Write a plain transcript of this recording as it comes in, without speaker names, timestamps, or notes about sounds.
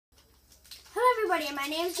everybody, my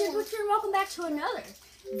name is Jake Butcher and welcome back to another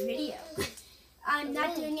video. I'm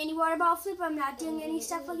not doing any water ball flip, I'm not doing any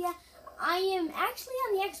stuff like that. I am actually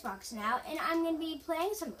on the Xbox now and I'm going to be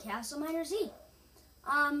playing some Castle Miner Z.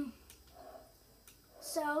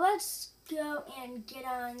 So let's go and get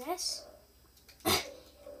on this.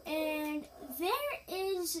 And there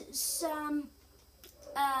is some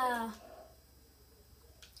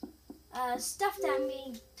stuff that I'm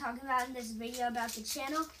going to be talking about in this video about the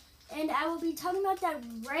channel. And I will be talking about that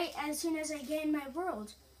right as soon as I get in my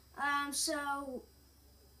world. Well,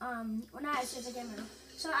 not as soon as I get in my world.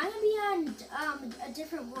 So I'm going to be on a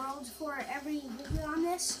different world for every video on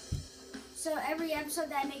this. So every episode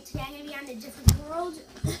that I make today, I'm going to be on a different world.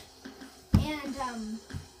 And,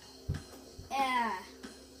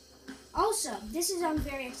 also, this is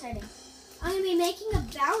very exciting. I'm going to be making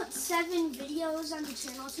about 7 videos on the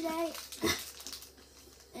channel today.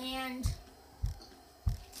 And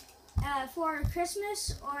for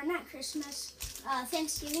Christmas, or not Christmas,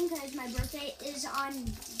 Thanksgiving, because my birthday is on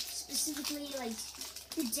specifically like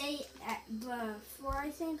the day before,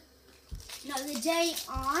 I think. No, the day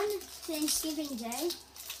on Thanksgiving Day.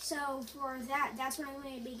 So for that, that's when I'm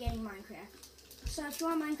going to be getting Minecraft. So if you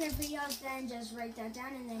want Minecraft videos, then just write that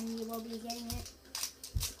down and then you will be getting it.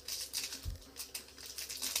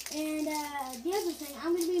 And the other thing,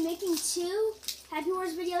 I'm going to be making 2 Happy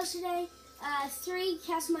Wars videos today. 3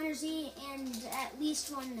 Castle Miner Z and at least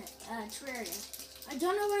 1 Terraria. I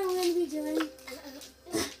don't know what I'm going to be doing.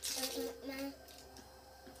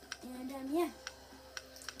 And yeah.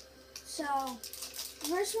 So, the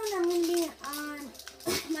first one I'm going to be on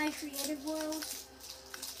my creative world.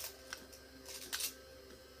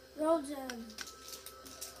 World of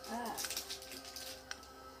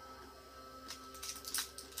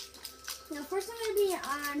now first I'm going to be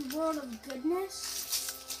on World of Goodness.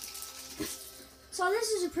 So this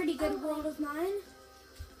is a pretty good world of mine.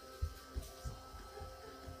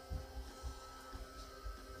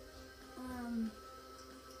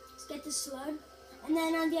 Let's get this load. And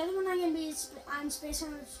then on the other one I'm going to be on Space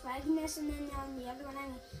Armor Swagginess, and then on the other one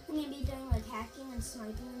I'm going to be doing like hacking and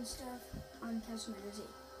sniping and stuff on Castle Miner Z.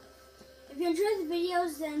 If you enjoyed the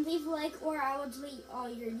videos, then leave a like or I will delete all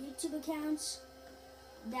your YouTube accounts.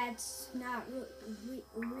 That's not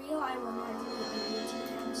real. I will not delete your YouTube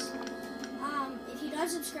accounts. If you don't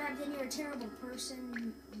subscribe, then you're a terrible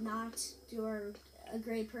person. You're a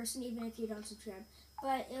great person, even if you don't subscribe.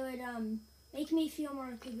 But it would make me feel more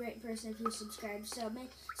like a great person if you subscribe. So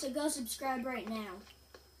go subscribe right now.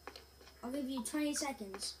 I'll give you 20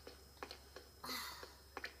 seconds.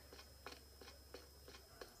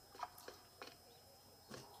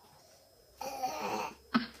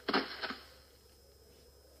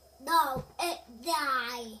 No, it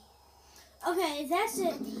died. Okay, that's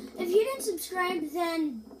it. If you didn't subscribe,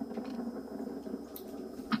 then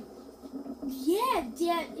yeah.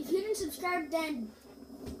 If you didn't subscribe, then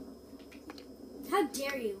how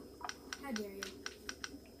dare you? How dare you?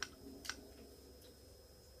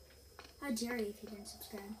 How dare you if you didn't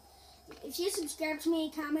subscribe? If you subscribe to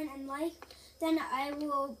me, comment, and like, then I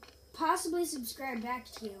will possibly subscribe back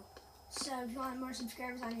to you. So if you want more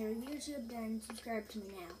subscribers on your YouTube, then subscribe to me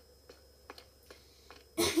now.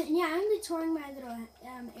 Yeah, I'm going to be touring my little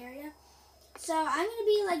area. So I'm going to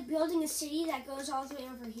be like building a city that goes all the way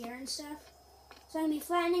over here and stuff. So I'm going to be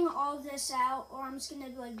flattening all of this out, or I'm just going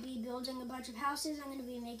to like be building a bunch of houses. I'm going to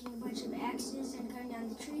be making a bunch of axes and cutting down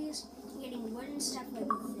the trees, getting wood and stuff like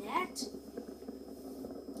that.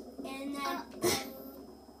 And then,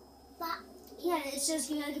 yeah, it's just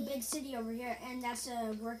going to be like a big city over here, and that's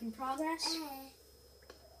a work in progress.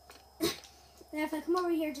 Then if I come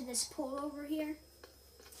over here to this pole over here,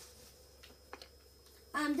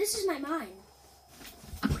 this is my mine.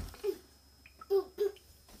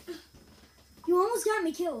 You almost got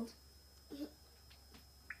me killed.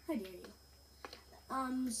 How dare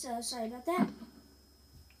you? So sorry about that.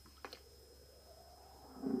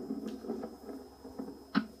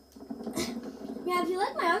 Yeah, if you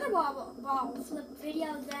like my other ball flip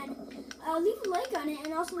video, then leave a like on it,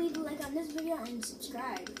 and also leave a like on this video and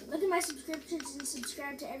subscribe. Look at my subscriptions and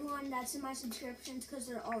subscribe to everyone that's in my subscriptions, because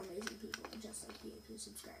they're all amazing people, just like you who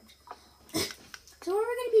subscribed. So what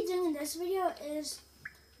we're going to be doing in this video is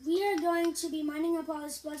we are going to be mining up all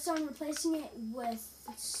this bloodstone, replacing it with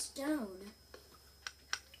stone.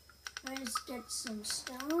 Let's get some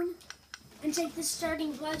stone and take this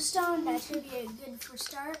starting bloodstone. That's going to be a good for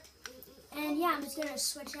start. And yeah, I'm just going to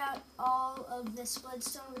switch out all of this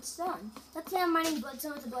bloodstone with stone. Let's say I'm mining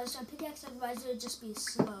bloodstone with a bloodstone pickaxe, otherwise it would just be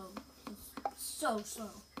slow. So slow.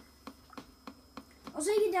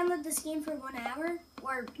 Also, you can download this game for 1 hour,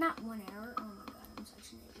 or not 1 hour. Oh my god, I'm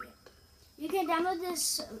such an idiot. You can download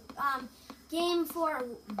this game for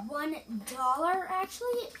 $1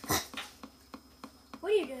 actually.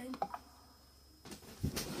 What are you doing?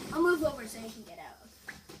 I'll move over so you can get out.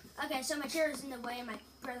 Okay, so my chair is in the way and my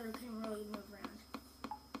brother can really move around.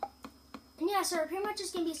 And yeah, so we're pretty much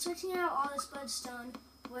just going to be switching out all this bloodstone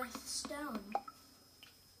with stone.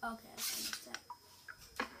 Okay, I missed that.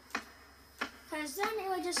 Because then it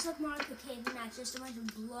would just look more like a cave and not just a bunch of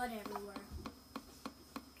blood everywhere.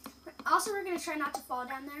 Also, we're going to try not to fall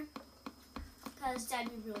down there. Because that'd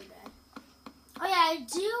be really bad. Oh yeah, I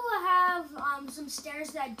do have some stairs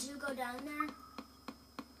that do go down there.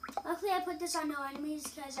 Luckily, I put this on no enemies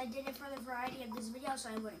because I did it for the variety of this video, so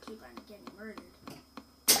I wouldn't keep on getting murdered.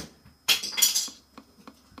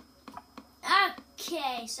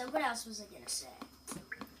 Okay, so what else was I gonna say?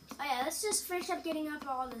 Oh yeah, let's just finish up getting up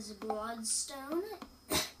all this bloodstone.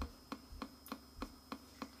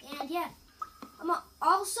 And yeah,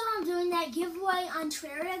 I'm doing that giveaway on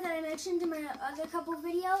Terraria that I mentioned in my other couple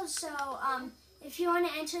videos. So if you want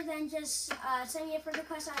to enter, then just send me a friend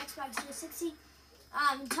request on Xbox 360.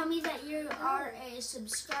 Tell me that you are a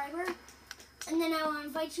subscriber, and then I will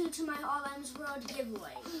invite you to my All M's World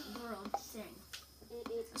giveaway thing.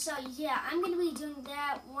 So yeah, I'm going to be doing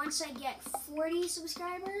that once I get 40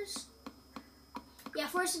 subscribers. Yeah,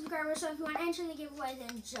 40 subscribers, so if you want to enter the giveaway,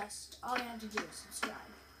 then just all you have to do is subscribe.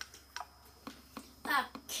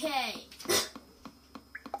 Okay.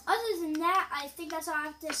 Other than that, I think that's all I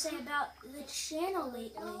have to say about the channel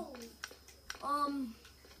lately.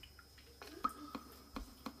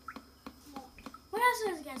 What else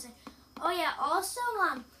was I gonna say? Oh yeah, also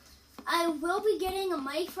I will be getting a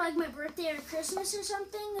mic for like my birthday or Christmas or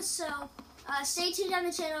something. So stay tuned on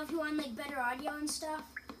the channel if you want like better audio and stuff.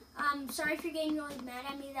 Sorry if you're getting really mad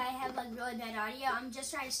at me that I have like really bad audio. I'm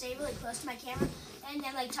just trying to stay really close to my camera and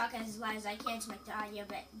then like talk as loud as I can to make the audio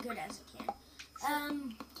but good as I can.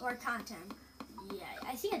 Or content. Yeah,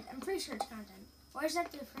 I'm pretty sure it's content. Or is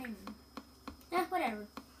that the framing? Yeah, whatever.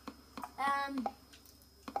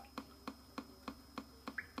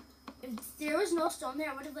 If there was no stone there,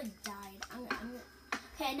 I would have like died.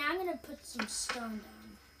 Okay, now I'm gonna put some stone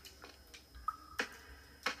down.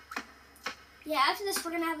 Yeah, after this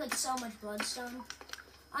we're gonna have like so much bloodstone.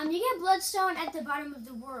 You get bloodstone at the bottom of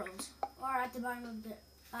the world, or at the bottom of the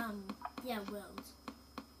world.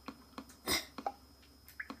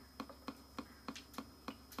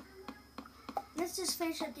 Let's just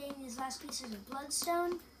finish up getting these last pieces of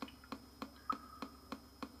bloodstone.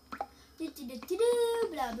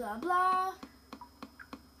 Blah blah blah.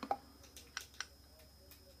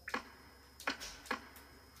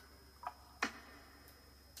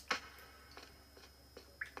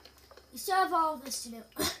 We still have all of this to do.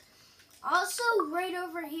 Also, right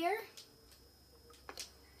over here.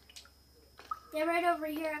 Yeah, right over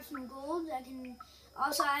here I have some gold. I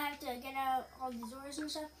have to get out all these ores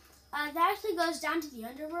and stuff. That actually goes down to the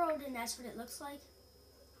underworld, and that's what it looks like.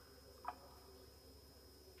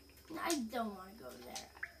 I don't want to go there.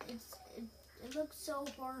 It looks so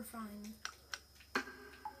horrifying.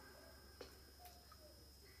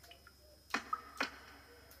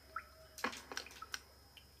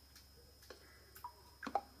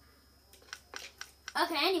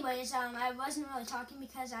 Okay, anyways, I wasn't really talking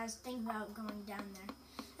because I was thinking about going down there.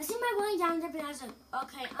 I was thinking about going down there, but I was like,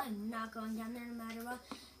 okay, I'm not going down there no matter what.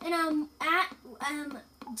 And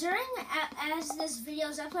as this video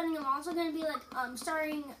is uploading, I'm also going to be like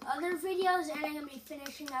starting other videos, and I'm going to be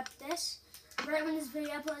finishing up this. Right when this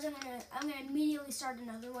video uploads, I'm gonna immediately start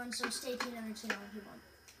another one. So stay tuned on the channel if you want.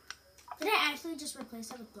 Did I actually just replace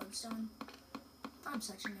that with bloodstone? I'm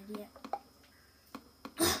such an idiot.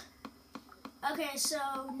 Okay, so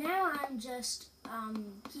now I'm just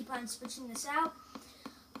keep on switching this out.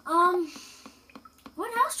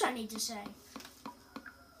 What else do I need to say?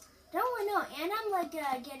 Don't really know. And I'm like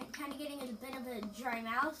kind of getting a bit of a dry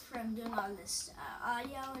mouth from doing all this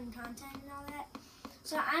audio and content and all that.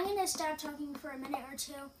 So I'm gonna stop talking for a minute or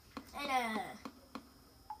two, and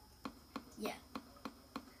yeah.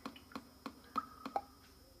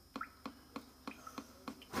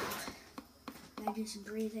 Gotta do some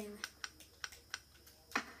breathing.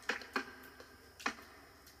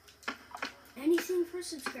 Anything for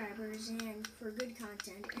subscribers and for good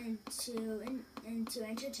content and to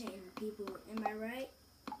entertain people. Am I right?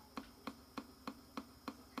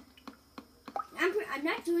 I'm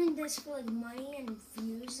not doing this for like money and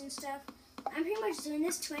views and stuff. I'm pretty much doing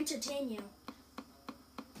this to entertain you.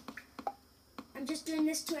 I'm just doing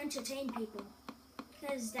this to entertain people.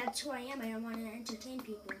 Because that's who I am. I want to entertain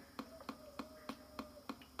people.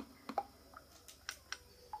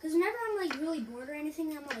 Because whenever I'm like really bored or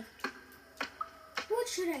anything, I'm like, what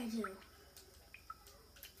should I do?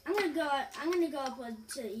 I'm gonna go upload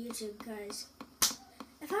to YouTube because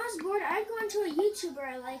if I was bored, I'd go into a YouTuber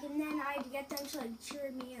I like, and then I'd get them to like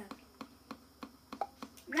cheer me up.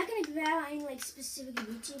 I'm not gonna give out any like specific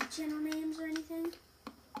YouTube channel names or anything.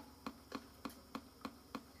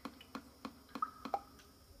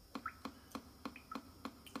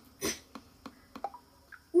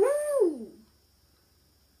 Ooh!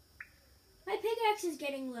 My pickaxe is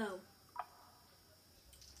getting low.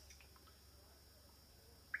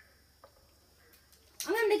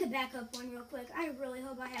 I'm gonna make a backup one real quick. I really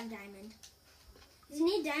hope I have diamond. Does it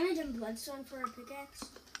need diamond and bloodstone for a pickaxe?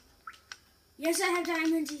 Yes, I have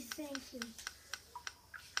diamond. Thank you.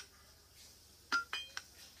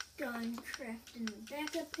 Done crafting the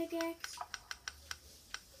backup pickaxe.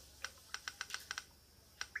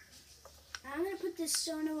 I'm gonna put this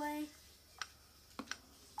stone away.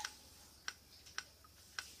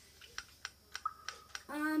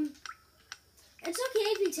 It's okay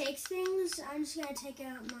if he takes things. I'm just gonna take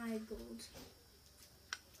out my gold.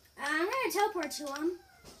 I'm gonna teleport to him,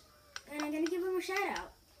 and I'm gonna give him a shout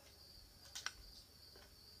out.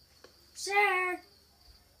 Sir!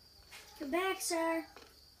 Come back, sir.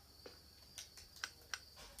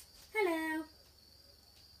 Hello.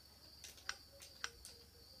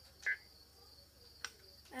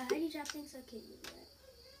 How do you drop things? Okay, you do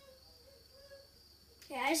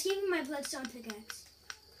that. Okay, I just gave him my bloodstone pickaxe.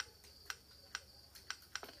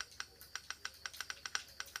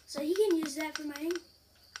 So he can use that for mining.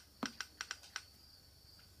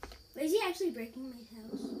 But is he actually breaking my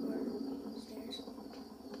house or stairs?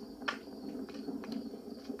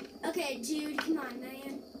 Okay, dude, come on,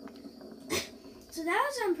 man. So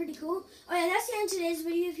that was pretty cool. Oh yeah, that's the end of today's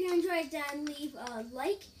video. If you enjoyed, then leave a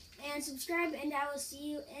like and subscribe, and I will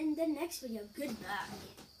see you in the next video. Goodbye.